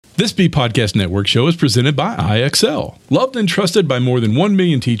This B Podcast Network show is presented by IXL. Loved and trusted by more than 1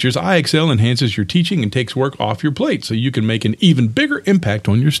 million teachers, IXL enhances your teaching and takes work off your plate so you can make an even bigger impact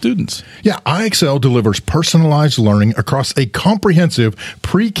on your students. Yeah, IXL delivers personalized learning across a comprehensive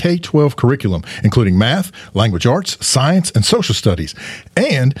pre-K-12 curriculum, including math, language arts, science, and social studies,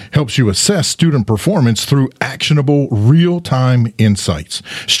 and helps you assess student performance through actionable, real-time insights.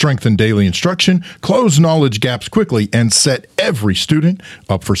 Strengthen daily instruction, close knowledge gaps quickly, and set every student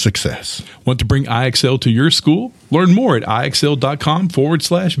up for success. Want to bring IXL to your school? Learn more at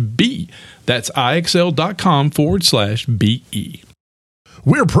IXL.com/B. That's IXL.com/BE.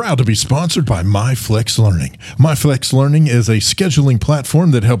 We're proud to be sponsored by MyFlex Learning. MyFlex Learning is a scheduling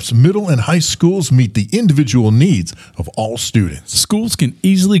platform that helps middle and high schools meet the individual needs of all students. Schools can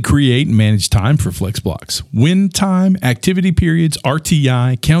easily create and manage time for flex blocks, win time, activity periods,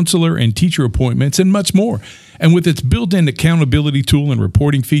 RTI, counselor and teacher appointments, and much more. And with its built-in accountability tool and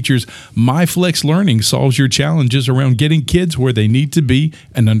reporting features, MyFlex Learning solves your challenges around getting kids where they need to be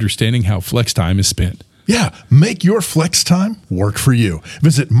and understanding how flex time is spent. Yeah, make your flex time work for you.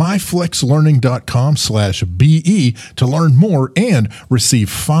 Visit myflexlearning.com/BE to learn more and receive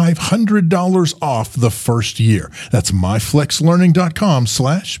 $500 off the first year. That's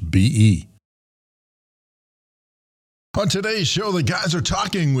myflexlearning.com/BE. On today's show, the guys are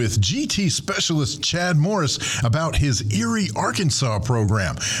talking with GT specialist Chad Morris about his EERIE, Arkansas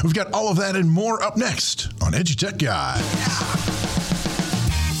program. We've got all of that and more up next on EduTech Guys.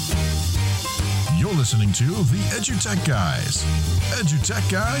 You're listening to the EduTech Guys,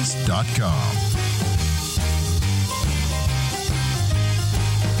 edutechguys.com.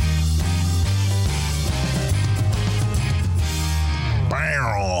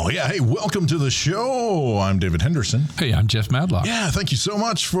 Yeah, hey, welcome to the show. I'm David Henderson. Hey, I'm Jeff Madlock. Yeah, thank you so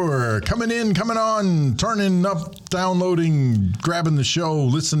much for coming in, coming on, turning up, downloading, grabbing the show,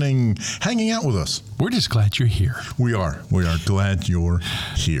 listening, hanging out with us. We're just glad you're here. We are glad you're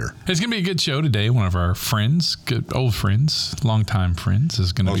here. It's going to be a good show today. One of our friends, good old friends, longtime friends,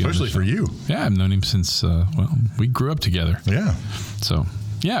 is going to be especially for you. Yeah, I've known him since, we grew up together. Yeah. So...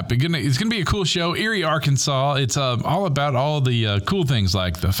 yeah, it's going to be a cool show. EERIE, Arkansas. It's all about all the cool things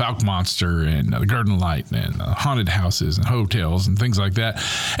like the Falk Monster and the Garden Light and haunted houses and hotels and things like that.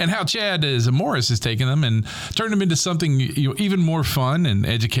 And how Chad Morris has taken them and turned them into something even more fun and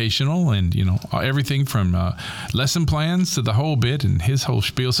educational and, everything from lesson plans to the whole bit and his whole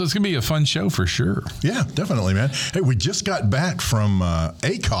spiel. So it's going to be a fun show for sure. Yeah, definitely, man. Hey, we just got back from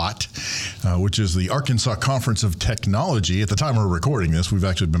ACOT, which is the Arkansas Conference of Technology. At the time we're recording this,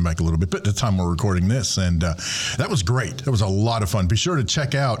 we've actually been back a little bit, but at the time we're recording this, and that was great. That was a lot of fun. Be sure to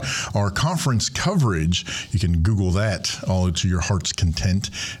check out our conference coverage. You can Google that all to your heart's content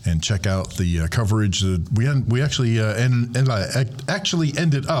and check out the coverage. We actually actually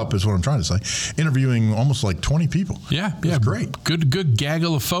ended up, is what I'm trying to say, interviewing almost like 20 people. Yeah, it was great. Good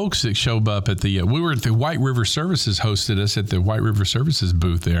gaggle of folks that showed up at the. We were at the White River Services, hosted us at the White River Services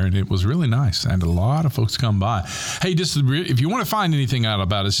booth there, and it was really nice. And a lot of folks come by. Hey, just if you want to find anything out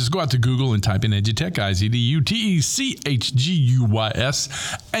about us, just go out to Google and type in EduTech Guys,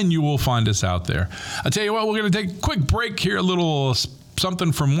 EduTechGuys, and you will find us out there. I'll tell you what, we're going to take a quick break here, a little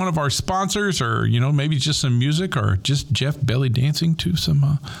something from one of our sponsors, or maybe just some music, or just Jeff belly dancing to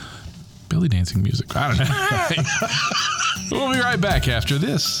some belly dancing music. I don't know. We'll be right back after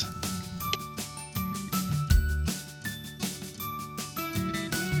this.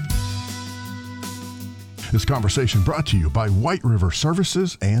 This conversation brought to you by White River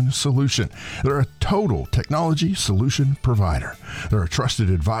Services and Solution. They're a total technology solution provider. They're a trusted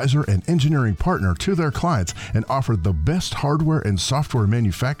advisor and engineering partner to their clients and offer the best hardware and software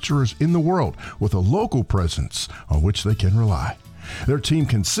manufacturers in the world with a local presence on which they can rely. Their team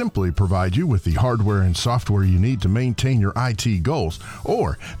can simply provide you with the hardware and software you need to maintain your IT goals,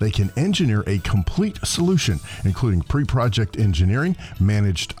 or they can engineer a complete solution, including pre-project engineering,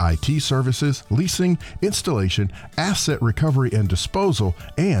 managed IT services, leasing, installation, asset recovery and disposal,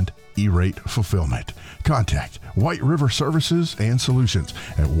 and E-rate fulfillment. Contact White River Services and Solutions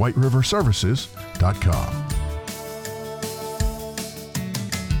at whiteriverservices.com.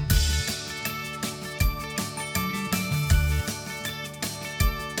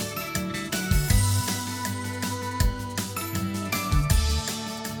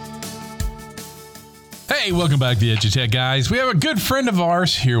 Hey, welcome back to the EduTech Guys. We have a good friend of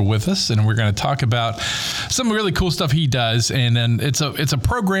ours here with us, and we're going to talk about some really cool stuff he does. And then it's a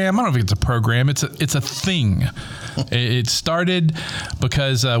program. I don't know if it's a program. It's a thing. It started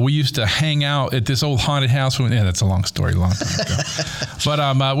because we used to hang out at this old haunted house. That's a long story, long time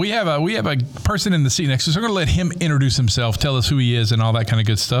ago. But we have a person in the seat next to us. So we're going to let him introduce himself, tell us who he is, and all that kind of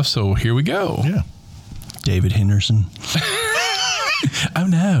good stuff. So here we go. Yeah. David Henderson. Oh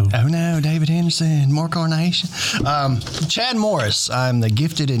no, David Henderson, more carnation. Chad Morris. I'm the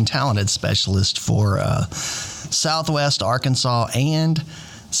gifted and talented specialist for Southwest Arkansas and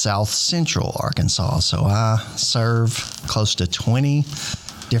South Central Arkansas. So I serve close to 20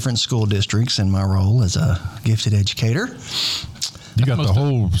 different school districts in my role as a gifted educator. You got the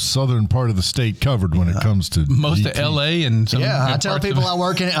whole southern part of the state covered when it comes to most DT. of LA and some I tell people I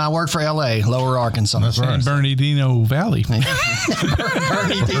work for LA, Lower Arkansas. That's right. San Bernardino Valley. Bernie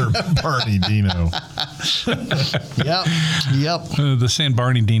Dino. Yep. The San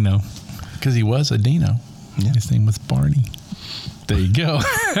Bernardino, because he was a Dino. Yeah. His name was Barney. There you go.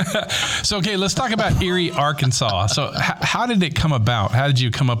 So, okay, let's talk about EERIE, Arkansas. So how did it come about? How did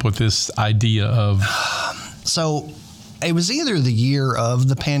you come up with this idea of? So it was either the year of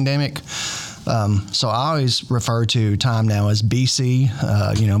the pandemic. So I always refer to time now as BC,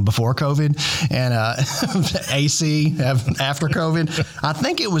 before COVID, and AC after COVID. I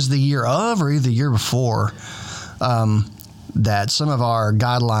think it was the year of or either the year before that some of our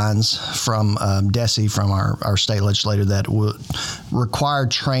guidelines from DESE, from our state legislature, that would require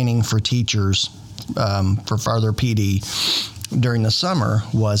training for teachers for further PD during the summer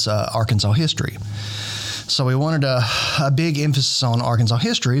was Arkansas history. So we wanted a big emphasis on Arkansas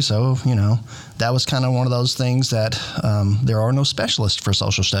history. So, that was kind of one of those things that there are no specialists for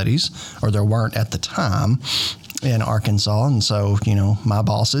social studies, or there weren't at the time in Arkansas. And so, my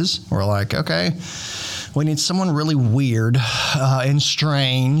bosses were like, okay, we need someone really weird and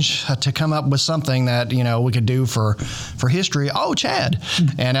strange to come up with something that, we could do for history. Oh, Chad.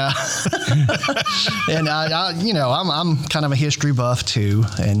 And, I'm kind of a history buff too.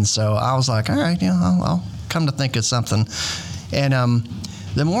 And so I was like, all right, I'll come to think of something. And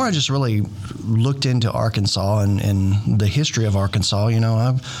the more I just really looked into Arkansas and the history of Arkansas,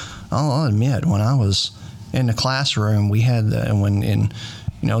 I'll admit, when I was in the classroom, we had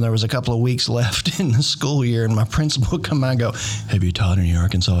there was a couple of weeks left in the school year, and my principal would come by and go, "Have you taught any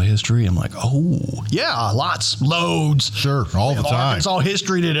Arkansas history?" I'm like, "Oh, yeah, loads. Sure, all the time. Arkansas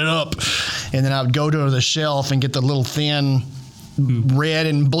history did it up." And then I would go to the shelf and get the little thin red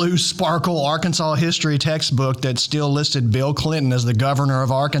and blue sparkle Arkansas history textbook that still listed Bill Clinton as the governor of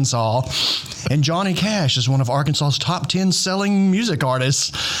Arkansas and Johnny Cash as one of Arkansas's top 10 selling music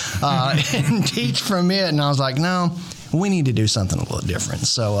artists, and teach from it. And I was like, no, we need to do something a little different.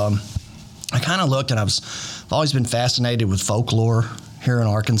 So I kind of looked, and I've always been fascinated with folklore here in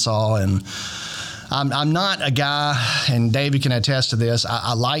Arkansas. And I'm not a guy, and David can attest to this,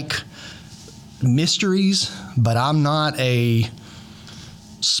 I like mysteries, but I'm not a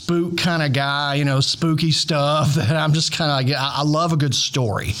spook kind of guy, spooky stuff that I'm just kind of like, I love a good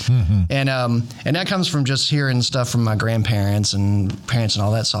story. Mm-hmm. And that comes from just hearing stuff from my grandparents and parents and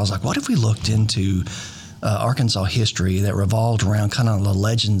all that. So I was like, what if we looked into Arkansas history that revolved around kind of the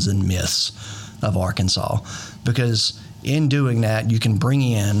legends and myths of Arkansas? Because in doing that, you can bring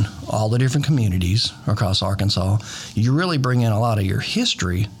in all the different communities across Arkansas. You really bring in a lot of your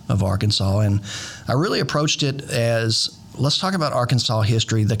history of Arkansas. And I really approached it as, let's talk about Arkansas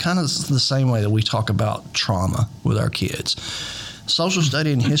history, the kind of the same way that we talk about trauma with our kids. Social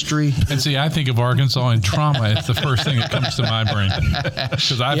study and history. And see, I think of Arkansas and trauma. It's the first thing that comes to my brain,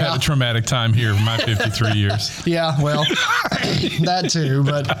 because I've had a traumatic time here in my 53 years. Yeah, well, that too.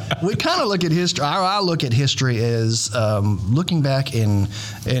 But we kind of look at history. I look at history as looking back and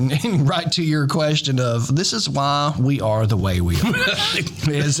right to your question of, this is why we are the way we are.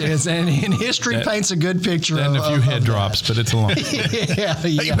 And history paints a good picture. And a few head drops, but it's a long. Yeah.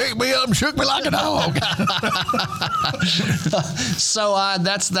 He picked me up and shook me like a dog. So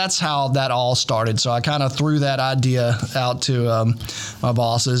that's how that all started. So I kind of threw that idea out to my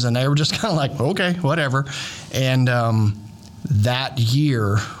bosses, and they were just kind of like, okay, whatever. And that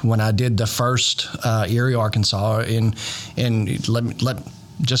year, when I did the first EERIE, Arkansas, and let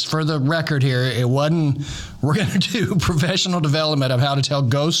just for the record here, it wasn't, we're going to do professional development of how to tell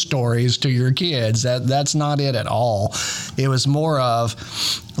ghost stories to your kids. That's not it at all. It was more of,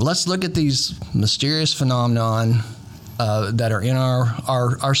 let's look at these mysterious phenomenon that are in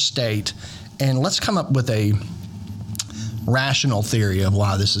our state, and let's come up with a rational theory of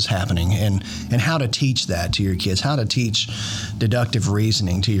why this is happening, and how to teach that to your kids, how to teach deductive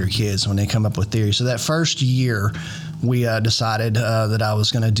reasoning to your kids when they come up with theories. So that first year, we decided that I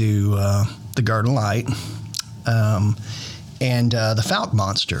was going to do the Garden Light, and the Falk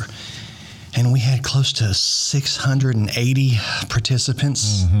Monster. And we had close to 680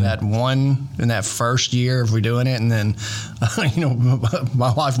 participants that won in that first year of we doing it. And then,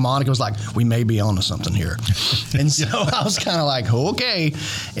 my wife Monica was like, "We may be onto something here." And so I was kind of like, "Okay."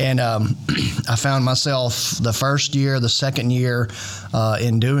 And I found myself the first year, the second year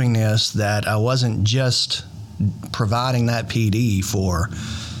in doing this, that I wasn't just providing that PD for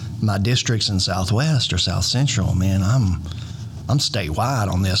my districts in Southwest or South Central. Man, I'm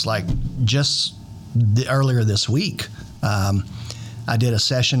statewide on this. Like just earlier this week, I did a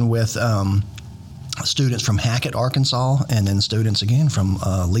session with students from Hackett, Arkansas, and then students again from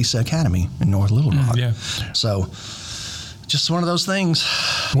Lisa Academy in North Little Rock. Yeah. So just one of those things.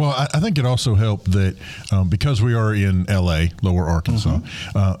 Well, I think it also helped that because we are in L.A., Lower Arkansas,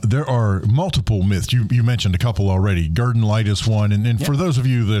 there are multiple myths. You mentioned a couple already. Garden Light is one. And for those of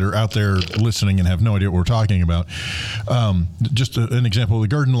you that are out there listening and have no idea what we're talking about, just an example, the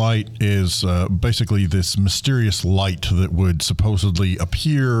Garden Light is basically this mysterious light that would supposedly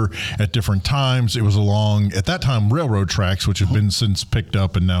appear at different times. It was along, at that time, railroad tracks, which have been since picked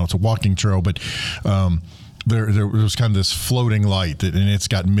up, and now it's a walking trail. But there was kind of this floating light, and it's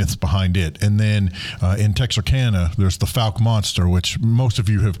got myths behind it. And then in Texarkana, there's the Falk Monster, which most of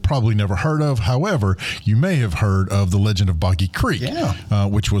you have probably never heard of. However, you may have heard of the Legend of Boggy Creek,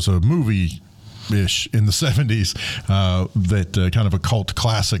 which was a movie in the 70s that kind of a cult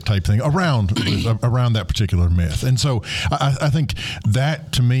classic type thing around that particular myth. And so I think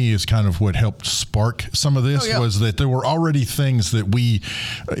that to me is kind of what helped spark some of this was that there were already things that we,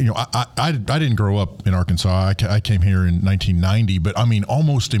 I didn't grow up in Arkansas. I came here in 1990, but I mean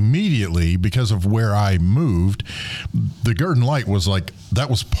almost immediately because of where I moved, the Garden Light was like, that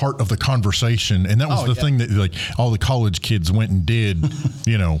was part of the conversation. And that was the thing that like all the college kids went and did,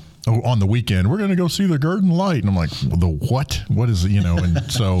 on the weekend, we're going to go see the Garden Light. And I'm like, the what? What is it?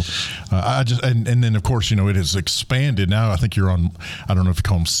 And so I just, and then of course, it has expanded. Now I think you're on, I don't know if you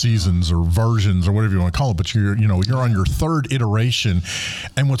call them seasons or versions or whatever you want to call it, but you're on your third iteration.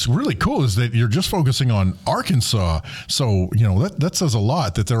 And what's really cool is that you're just focusing on Arkansas. So, that says a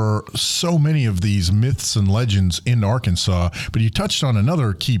lot that there are so many of these myths and legends in Arkansas. But you touched on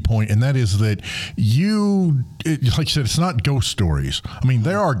another key point, and that is that like you said, it's not ghost stories. I mean,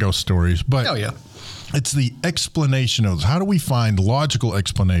 there are ghost stories, but it's the explanation of how do we find logical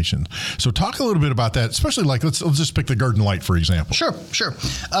explanations. So talk a little bit about that, especially like let's just pick the Garden Light, for example. Sure.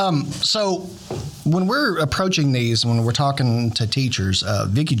 So when we're approaching these, when we're talking to teachers,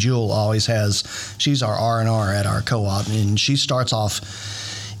 Vicki Jewell always she's our R&R at our co-op, and she starts off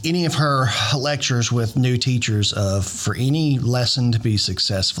any of her lectures with new teachers for any lesson to be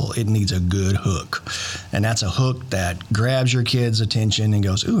successful, it needs a good hook. And that's a hook that grabs your kid's attention and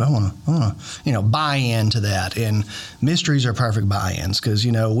goes, ooh, I want to, buy into that. And mysteries are perfect buy-ins because,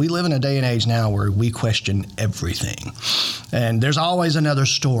 we live in a day and age now where we question everything. And there's always another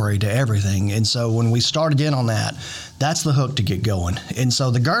story to everything. And so when we started in on that, that's the hook to get going. And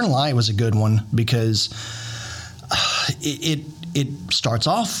so the Garden Light was a good one because it starts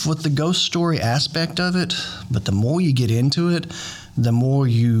off with the ghost story aspect of it, but the more you get into it, the more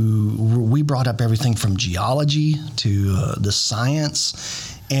we brought up everything from geology to the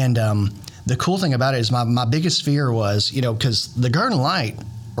science. And the cool thing about it is my biggest fear was, because the Garden Light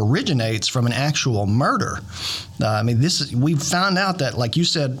originates from an actual murder. We found out that, like you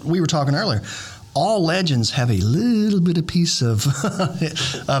said, we were talking earlier, all legends have a little bit of piece of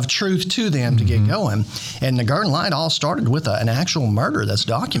of truth to them to get going. And the Garden Light all started with an actual murder that's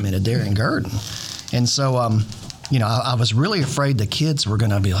documented there in Garden. And so, I was really afraid the kids were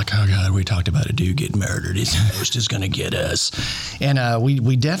going to be like, oh, God, we talked about a dude getting murdered. His ghost is going to get us. And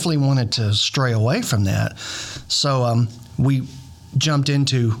we definitely wanted to stray away from that. So we jumped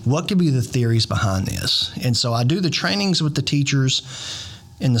into what could be the theories behind this. And so I do the trainings with the teachers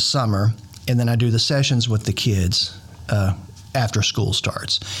in the summer, and then I do the sessions with the kids after school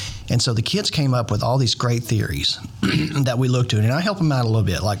starts. And so the kids came up with all these great theories that we looked to, and I help them out a little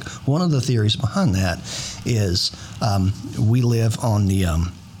bit. Like one of the theories behind that is we live on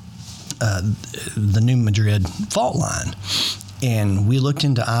the New Madrid fault line, and we looked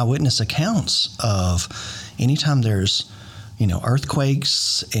into eyewitness accounts of anytime there's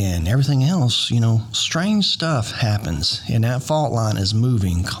earthquakes and everything else, strange stuff happens, and that fault line is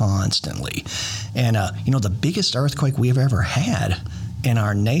moving constantly. And, the biggest earthquake we've ever had in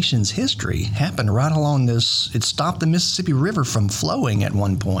our nation's history happened right along this. It stopped the Mississippi River from flowing at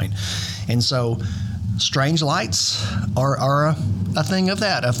one point. And so strange lights are a thing of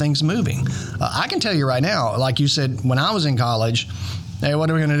things moving. I can tell you right now, like you said, when I was in college, Hey,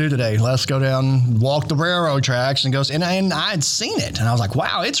 what are we going to do today? Let's go down, walk the railroad tracks, and goes. And I'd seen it, and I was like,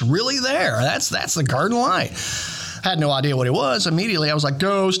 wow, it's really there. That's the Garden Light. Had no idea what it was. Immediately, I was like,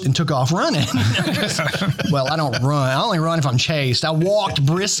 ghost, and took off running. Well, I don't run. I only run if I'm chased. I walked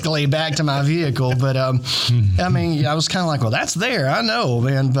briskly back to my vehicle, but I mean, I was kind of like, well, that's there. I know,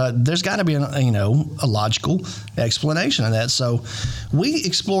 man, but there's got to be a logical explanation of that. So we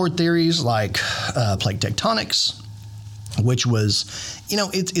explored theories like plate tectonics, which was,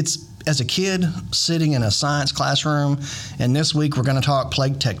 it's as a kid sitting in a science classroom, and this week we're going to talk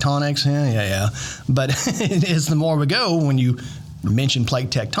plate tectonics. Yeah. But as the more we go, when you mention plate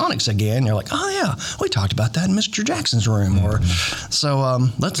tectonics again, you're like, oh yeah, we talked about that in Mr. Jackson's room. So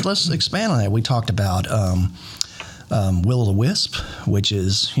let's expand on that. We talked about will-o'-the-wisp, which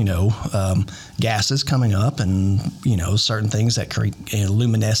is gases coming up, and certain things that create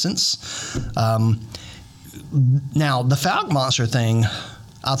luminescence. Now the Falk monster thing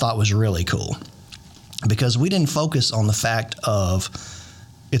I thought was really cool, because we didn't focus on the fact of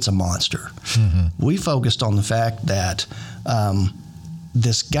it's a monster. We focused on the fact that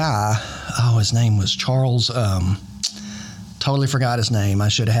this guy, his name was Charles, totally forgot his name. I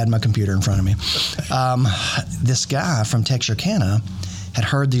should have had my computer in front of me. This guy from Texarkana had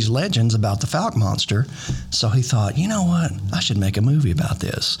heard these legends about the Falk monster, so he thought, you know what, I should make a movie about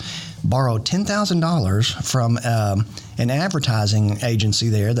this. Borrowed $10,000 from an advertising agency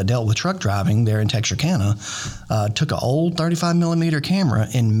there that dealt with truck driving there in Texarkana, took an old 35 millimeter camera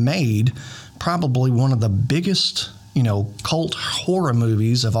and made probably one of the biggest, cult horror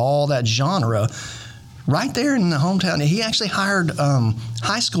movies of all that genre right there in the hometown. He actually hired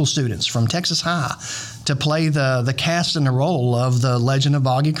high school students from Texas High to play the cast and the role of the Legend of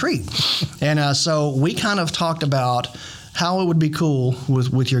Boggy Creek. And so we kind of talked about how it would be cool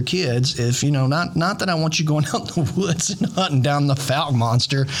with your kids if, not that I want you going out in the woods and hunting down the Falk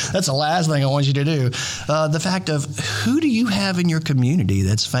monster. That's the last thing I want you to do. The fact of who do you have in your community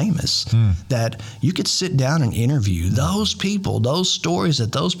that's famous that you could sit down and interview those people, those stories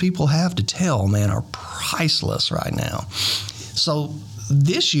that those people have to tell, man, are priceless right now. So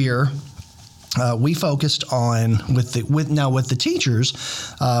this year, we focused on with the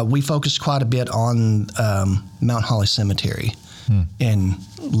teachers. We focused quite a bit on Mount Holly Cemetery in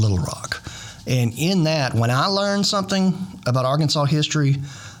Little Rock, and in that, when I learned something about Arkansas history,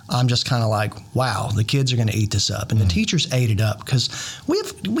 I'm just kind of like, wow, the kids are going to eat this up, and the teachers ate it up, because we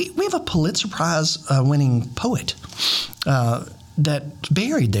have a Pulitzer Prize winning poet. That's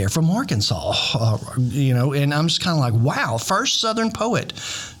buried there from Arkansas, and I'm just kind of like, wow, first Southern poet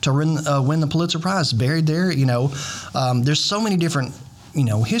to win the Pulitzer Prize, buried there. There's so many different,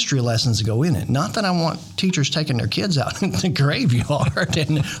 history lessons that go in it. Not that I want teachers taking their kids out in the graveyard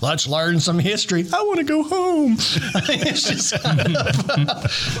and let's learn some history. I want to go home. It's just kind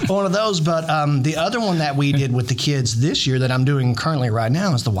of one of those. But the other one that we did with the kids this year that I'm doing currently right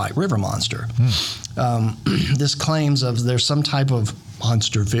now is the White River Monster. This claims of there's some type of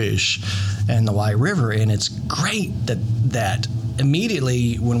monster fish in the White River, and it's great that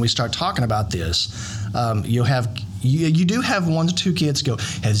immediately when we start talking about this, you do have 1 to 2 kids go,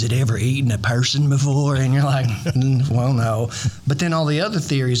 has it ever eaten a person before? And you're like, well, no. But then all the other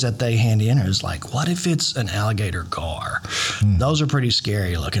theories that they hand in is like, what if it's an alligator gar? Those are pretty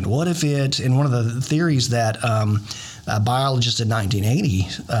scary looking. What if and one of the theories that a biologist in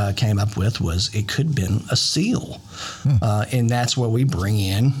 1980 came up with was it could have been a seal. And that's where we bring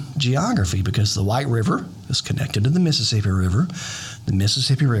in geography, because the White River is connected to the Mississippi River. The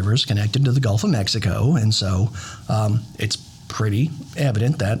Mississippi River is connected to the Gulf of Mexico. And so it's pretty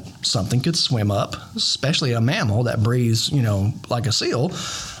evident that something could swim up, especially a mammal that breathes, like a seal.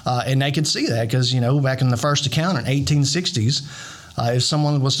 And they could see that because, back in the first account in 1860s, if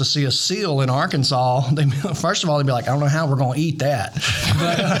someone was to see a seal in Arkansas, first of all, they'd be like, I don't know how we're going to eat that.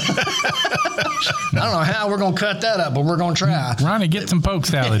 I don't know how we're going to cut that up, but we're going to try. Ronnie, get some poke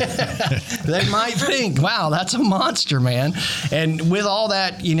salad. They might think, wow, that's a monster, man. And with all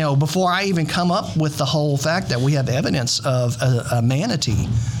that, before I even come up with the whole fact that we have evidence of a manatee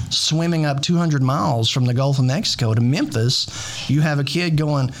swimming up 200 miles from the Gulf of Mexico to Memphis, you have a kid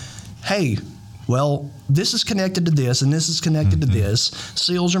going, hey, well, this is connected to this, and this is connected to this.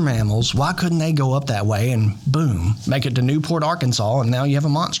 Seals are mammals. Why couldn't they go up that way and boom, make it to Newport, Arkansas, and now you have a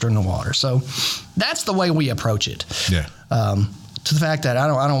monster in the water? So that's the way we approach it. Yeah. To the fact that I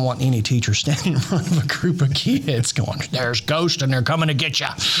don't want any teacher standing in front of a group of kids going, there's ghosts and they're coming to get you.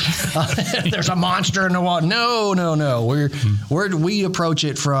 There's a monster in the water. No. We approach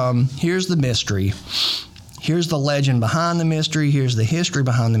it from, here's the mystery. Here's the legend behind the mystery. Here's the history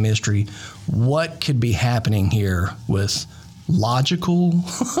behind the mystery. What could be happening here with logical,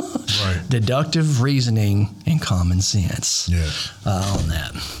 deductive reasoning, and common sense. On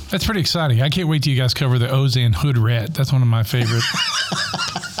that. That's pretty exciting. I can't wait till you guys cover the Ozan hood rat. That's one of my favorite.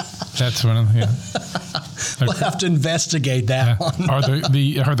 That's one of We'll have to investigate that one. Or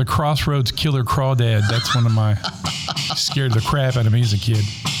the Crossroads Killer Crawdad. That's one of my scared the crap out of me as a kid.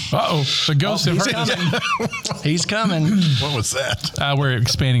 The ghost of her. He's coming. What was that? We're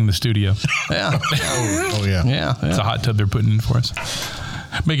expanding the studio. Yeah. Yeah. It's a hot tub they're putting in for us.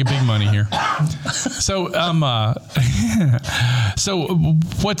 Making big money here. So,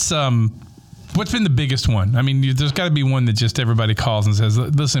 what's been the biggest one? I mean, there's got to be one that just everybody calls and says,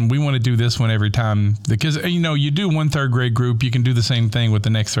 listen, we want to do this one every time. Because, you do one third grade group, you can do the same thing with the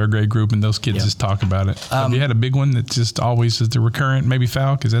next third grade group, and those kids just talk about it. Have you had a big one that just always is the recurrent? Maybe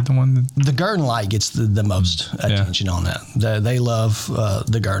Falk, is that the one? The Garden Light gets the most attention on that. They love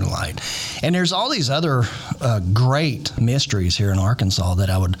the Garden Light. And there's all these other great mysteries here in Arkansas that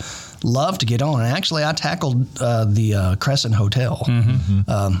I would love to get on. And actually, I tackled the Crescent Hotel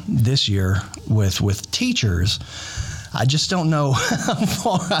this year with teachers. I just don't know how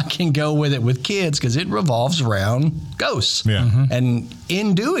far I can go with it with kids because it revolves around ghosts. And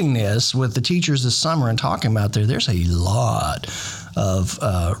in doing this with the teachers this summer and talking about there's a lot of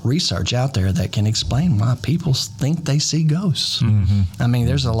research out there that can explain why people think they see ghosts. I mean,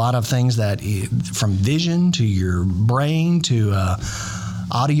 there's a lot of things that from vision to your brain to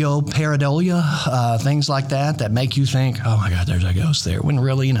audio pareidolia, things like that make you think, oh my God, there's a ghost there. When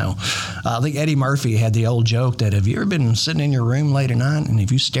really, I think Eddie Murphy had the old joke that have you ever been sitting in your room late at night and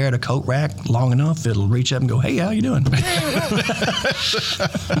if you stare at a coat rack long enough, it'll reach up and go, hey, how you doing? I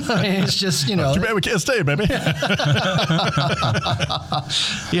mean, it's just, Too bad we can't stay, baby.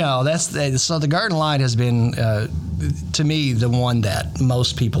 So the Garden Light has been, to me, the one that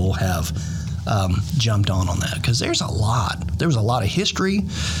most people have jumped on that because there's a lot of history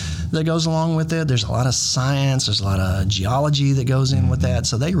that goes along with it. There's a lot of science. There's a lot of geology that goes in with that.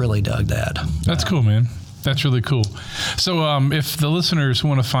 So they really dug that. That's cool, man. That's really cool. So if the listeners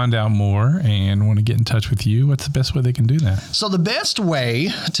want to find out more and want to get in touch with you, what's the best way they can do that? So the best way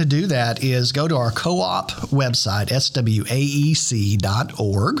to do that is go to our co-op website, swaec.org.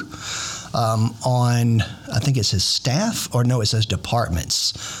 On, I think it says staff, or no, it says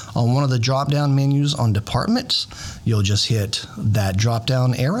departments. On one of the drop-down menus on departments, you'll just hit that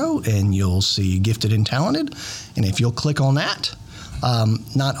drop-down arrow and you'll see Gifted and Talented. And if you'll click on that,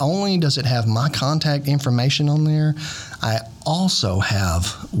 not only does it have my contact information on there, I also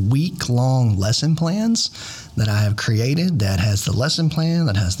have week-long lesson plans that I have created that has the lesson plan,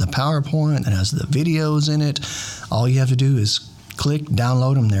 that has the PowerPoint, that has the videos in it. All you have to do is click,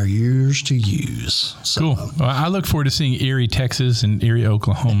 download them. They're yours to use. So, cool. Well, I look forward to seeing EERIE, Texas and EERIE,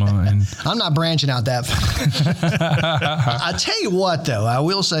 Oklahoma. And I'm not branching out that far. I tell you what, though, I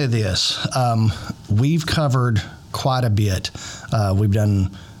will say this. We've covered quite a bit. We've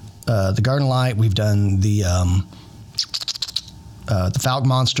done the Garden Light. We've done the Falk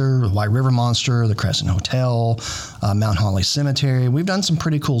Monster, the White River Monster, the Crescent Hotel, Mount Holly Cemetery. We've done some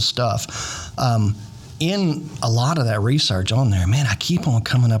pretty cool stuff. In a lot of that research on there, man, I keep on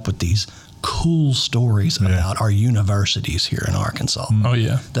coming up with these cool stories about our universities here in Arkansas. Oh,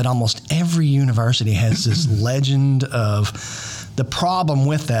 yeah. That almost every university has this legend of. The problem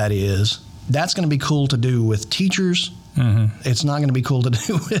with that is that's going to be cool to do with teachers. It's not going to be cool to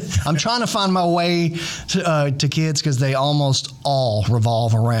do with. I'm trying to find my way to kids because they almost all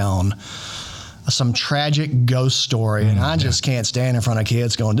revolve around some tragic ghost story, and I just can't stand in front of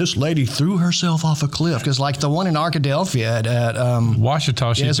kids going, this lady threw herself off a cliff. Because like the one in Arkadelphia at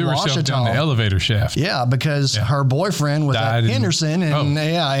Washita, she threw herself down the elevator shaft. Yeah, because her boyfriend was at Henderson, and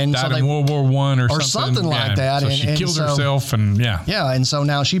died so in World War I or something like that. So she killed herself, and and so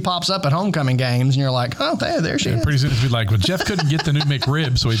now she pops up at homecoming games, and you're like, oh, there she is. Pretty soon it's be like, well, Jeff couldn't get the new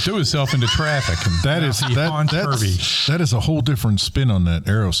McRib, so he threw himself into traffic, and that is a whole different spin on that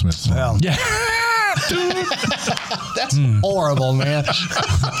Aerosmith song. Well, that's horrible, man.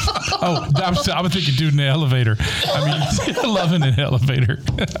 I was thinking dude in the elevator. I mean, loving an elevator.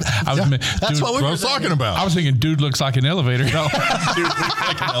 That's what we were talking about. I was thinking dude looks like an elevator. No, dude looks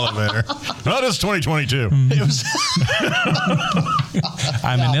like an elevator. No, it's 2022. It was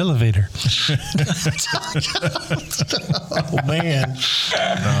I'm an elevator. Oh, man.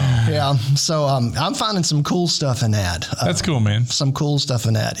 Yeah, so I'm finding some cool stuff in that. That's cool, man. Some cool stuff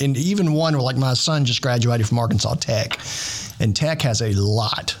in that. And even one where, like, my son just graduated from Arkansas Tech, and Tech has a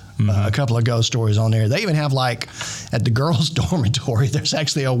lot. A couple of ghost stories on there. They even have, like, at the girls' dormitory, there's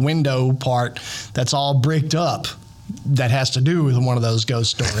actually a window part that's all bricked up that has to do with one of those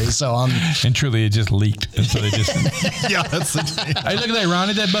ghost stories. So and truly, it just leaked. And so they just Yeah, that's the thing. hey, look at that,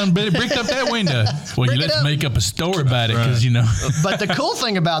 Ronnie. That bun bricked up that window. Well, let's make up a story about it because But the cool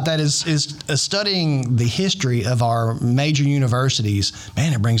thing about that is studying the history of our major universities.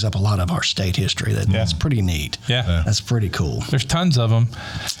 Man, it brings up a lot of our state history. That's pretty neat. Yeah. That's pretty cool. There's tons of them.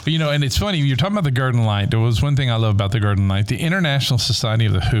 But, and it's funny. You're talking about the Garden Light. There was one thing I love about the Garden Light, the International Society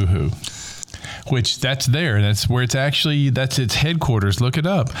of the Hoo-Hoo. Which that's where it's actually, that's its headquarters. Look it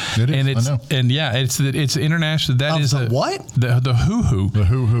up. It is, and it's, I know. and yeah, it's international. That Of is the what? The Hoo-Hoo. The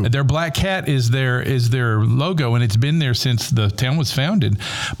Hoo-Hoo. Their black cat is their logo, and it's been there since the town was founded.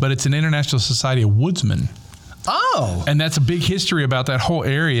 But it's an International Society of Woodsmen. Oh. And that's a big history about that whole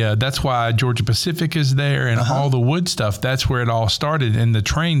area. That's why Georgia Pacific is there and all the wood stuff. That's where it all started. And the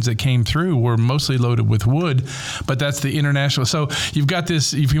trains that came through were mostly loaded with wood. But that's the international. So you've got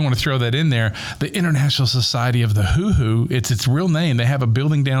this, if you want to throw that in there, the International Society of the Hoo-Hoo. It's its real name. They have a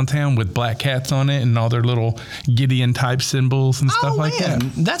building downtown with black cats on it and all their little Gideon type symbols and stuff like that.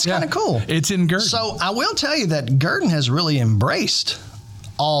 That's kind of cool. It's in Girton. So I will tell you that Girton has really embraced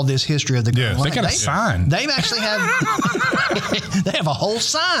all this history of the Garden They Light. got a sign. They've actually have they have a whole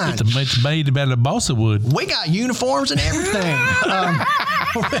sign. It's made about a balsa wood. We got uniforms and everything.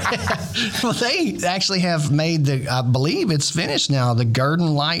 Well, they actually have made I believe it's finished now, the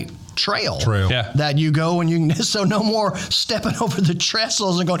Garden Light Trail. Yeah. That you go and you can, so no more stepping over the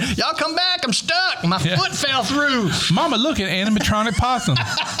trestles and going, y'all come back, I'm stuck. My foot fell through. Mama, look at animatronic possum.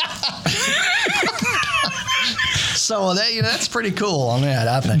 So that's pretty cool on that,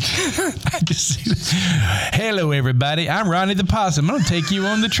 I think. I just see this. Hello, everybody. I'm Ronnie the Possum. I'm going to take you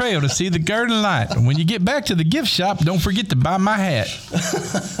on the trail to see the Garden Light. And when you get back to the gift shop, don't forget to buy my hat.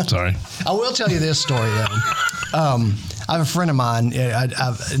 Sorry. I will tell you this story, though. I have a friend of mine.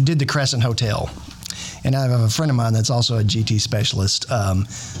 I did the Crescent Hotel. And I have a friend of mine that's also a GT specialist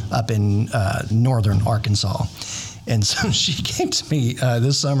up in northern Arkansas. And so she came to me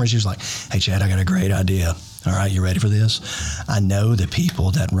this summer. She was like, hey, Chad, I got a great idea. All right, you ready for this? I know the people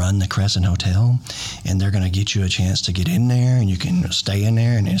that run the Crescent Hotel, and they're going to get you a chance to get in there, and you can stay in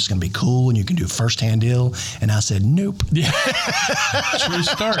there, and it's going to be cool, and you can do a first-hand deal. And I said, nope. Yeah. True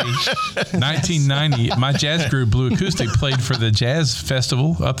story. 1990, my jazz group, Blue Acoustic, played for the Jazz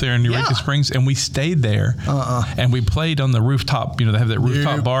Festival up there in Eureka Springs, and we stayed there. And we played on the rooftop. They have that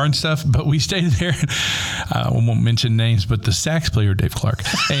rooftop bar and stuff, but we stayed there. I won't mention names, but the sax player, Dave Clark,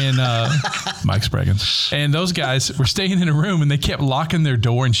 and Mike Spraggins. And those guys were staying in a room, and they kept locking their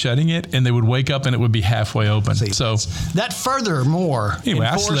door and shutting it, and they would wake up and it would be halfway open. So that furthermore enforces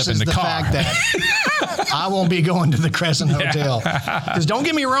I slept in the car. Fact that I won't be going to the Crescent Hotel. Because don't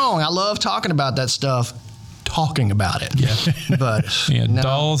get me wrong, I love talking about that stuff. Talking about it. Yeah. But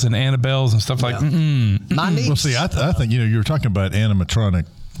dolls and Annabelles and stuff like my niece. Well, see, I think you were talking about animatronic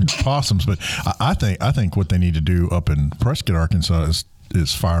possums, but I think what they need to do up in Prescott, Arkansas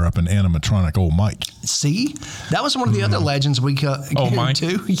is fire up an animatronic old Mike. See, that was one of the other legends we came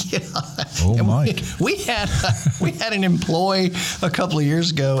to. Yeah. Oh, Mike. We had an employee a couple of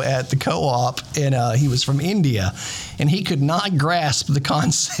years ago at the co-op, and he was from India, and he could not grasp the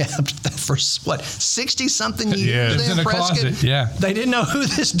concept that for 60-something years in a closet. Yeah, they didn't know who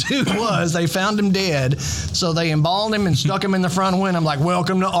this dude was. They found him dead, so they embalmed him and stuck him in the front window. I'm like,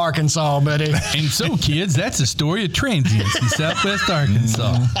 welcome to Arkansas, buddy. And so, kids, that's the story of transients in Southwest Arkansas.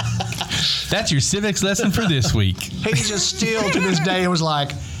 That's your civics lesson for this week. He just still to this day was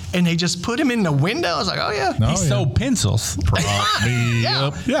like, and they just put him in the window. I was like, oh yeah. He sold pencils. Prop me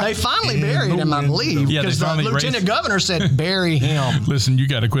up. Yeah. They finally buried him, I believe. Yeah, because the lieutenant governor said, bury him. Listen, you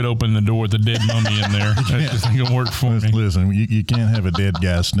got to quit opening the door with the dead mummy in there. That just ain't gonna work for me. Listen, you can't have a dead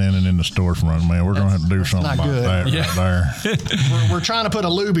guy standing in the storefront, man. We're gonna have to do something about that right there. We're trying to put a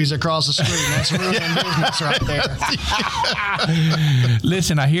Luby's across the street. And that's ruining business right there.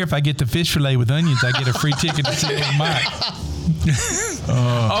 Listen, I hear if I get the fish fillet with onions, I get a free ticket to see Mike.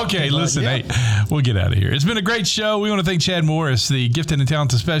 Okay, listen, hey, we'll get out of here. It's been a great show. We want to thank Chad Morris, the gifted and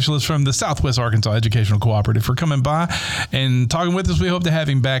talented specialist from the Southwest Arkansas Educational Cooperative, for coming by and talking with us. We hope to have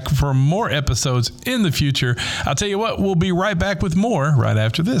him back for more episodes in the future. I'll tell you what, we'll be right back with more right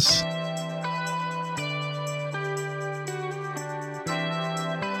after this.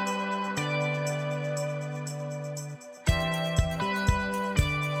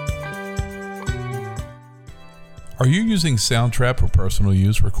 Are you using Soundtrap for personal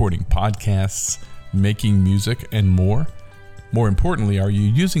use, recording podcasts, making music, and more? More importantly, are you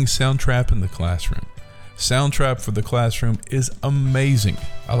using Soundtrap in the classroom? Soundtrap for the classroom is amazing,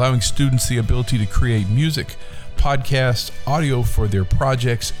 allowing students the ability to create music, podcasts, audio for their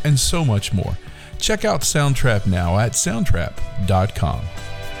projects, and so much more. Check out Soundtrap now at soundtrap.com.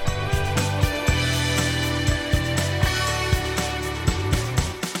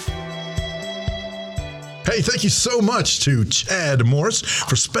 Hey, thank you so much to Chad Morris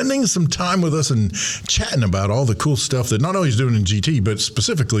for spending some time with us and chatting about all the cool stuff that not only he's doing in GT, but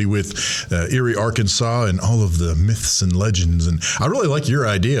specifically with EERIE, Arkansas, and all of the myths and legends. And I really like your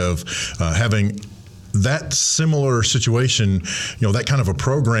idea of having that similar situation, that kind of a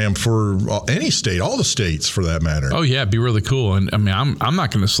program for any state, all the states for that matter. Oh yeah, it'd be really cool. And I mean, I'm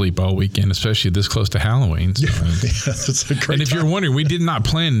not going to sleep all weekend, especially this close to Halloween. So. That's a great And if you're wondering, we did not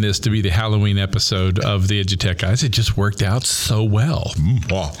plan this to be the Halloween episode of the EduTech Guys. It just worked out so well.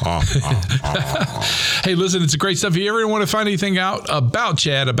 Hey, listen, it's a great stuff. If you ever want to find anything out about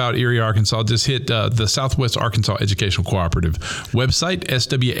Chad, about EERIE, Arkansas, just hit the Southwest Arkansas Educational Cooperative website,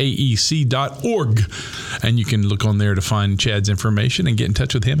 swaec.org. And you can look on there to find Chad's information and get in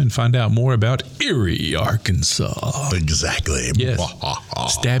touch with him and find out more about EERIE, Arkansas. Exactly. Yes.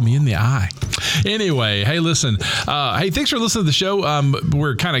 Stab me in the eye. Anyway, hey, listen. Hey, thanks for listening to the show.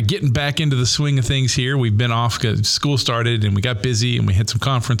 We're kind of getting back into the swing of things here. We've been off because school started and we got busy and we had some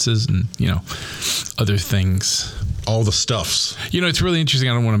conferences and, other things. All the stuffs. It's really interesting.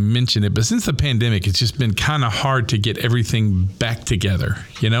 I don't want to mention it, but since the pandemic, it's just been kind of hard to get everything back together.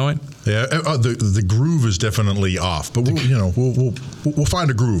 You know it? Yeah, the groove is definitely off, but we'll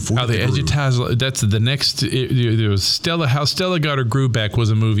find a groove. How the Edutech, that's the next. There was Stella. How Stella got her groove back was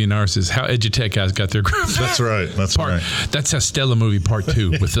a movie, and ours is how EduTech Guys got their groove back. That's right. That's right. That's a Stella movie part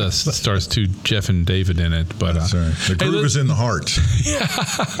 2 with us. It stars Jeff and David in it. But that's right. The groove is in the heart. Yeah.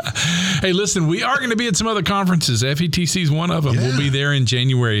 Hey, listen, we are going to be at some other conferences. FETC is one of them. Yeah. We'll be there in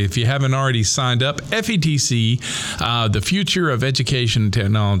January. If you haven't already signed up, FETC, the future of education and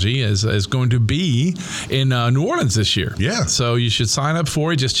technology, is going to be in New Orleans this year. Yeah. So you should sign up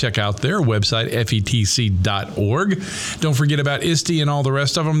for it. Just check out their website, fetc.org. Don't forget about ISTE and all the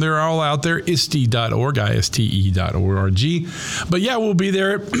rest of them. They're all out there, ISTE.org, ISTE.org. But yeah, we'll be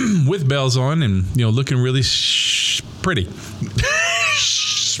there with bells on and, looking really pretty.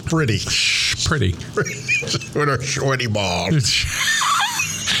 Pretty. With our shorty ball.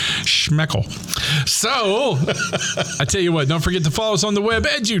 Schmeckle. So, I tell you what, don't forget to follow us on the web,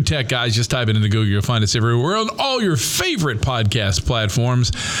 EduTech Guys. Just type it into Google. You'll find us everywhere. We're on all your favorite podcast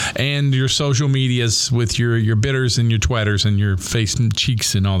platforms and your social medias with your bitters and your twatters and your face and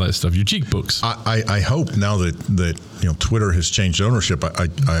cheeks and all that stuff, your cheek books. I hope now that Twitter has changed ownership, I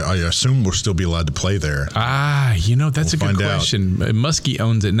assume we'll still be allowed to play there. That's a good question. Muskie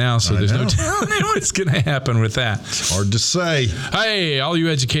owns it now, so there's no telling what's going to happen with that. It's hard to say. Hey, all you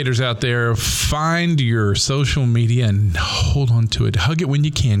educators out there, find your social media and hold on to it. Hug it when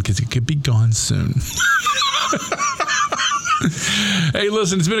you can because it could be gone soon. Hey,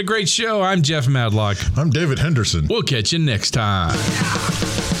 listen, it's been a great show. I'm Jeff Madlock. I'm David Henderson. We'll catch you next time.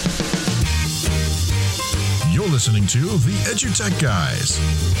 You're listening to the EduTech Guys.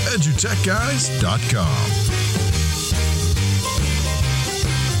 EduTechGuys.com.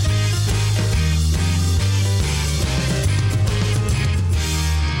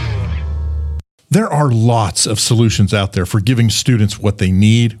 There are lots of solutions out there for giving students what they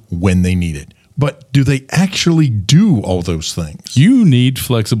need when they need it. But do they actually do all those things? You need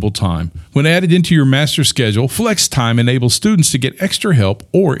flexible time. When added into your master schedule, Flex Time enables students to get extra help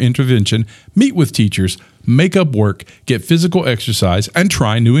or intervention, meet with teachers, make up work, get physical exercise, and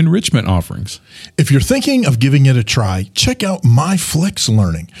try new enrichment offerings. If you're thinking of giving it a try, check out My Flex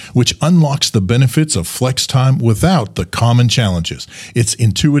Learning, which unlocks the benefits of flex time without the common challenges. Its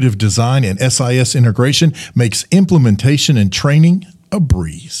intuitive design and SIS integration makes implementation and training a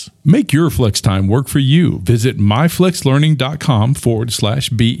breeze. Make your flex time work for you. Visit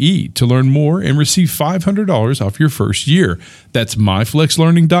myflexlearning.com/BE to learn more and receive $500 off your first year. That's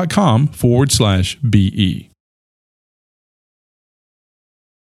myflexlearning.com/BE.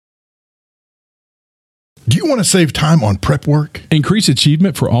 Do you want to save time on prep work? Increase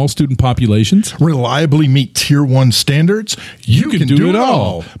achievement for all student populations? Reliably meet Tier 1 standards? You can do it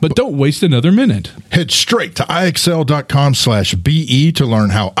all, but don't waste another minute. Head straight to IXL.com/BE to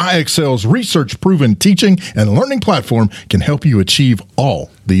learn how IXL's research-proven teaching and learning platform can help you achieve all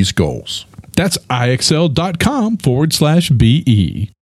these goals. That's IXL.com/BE.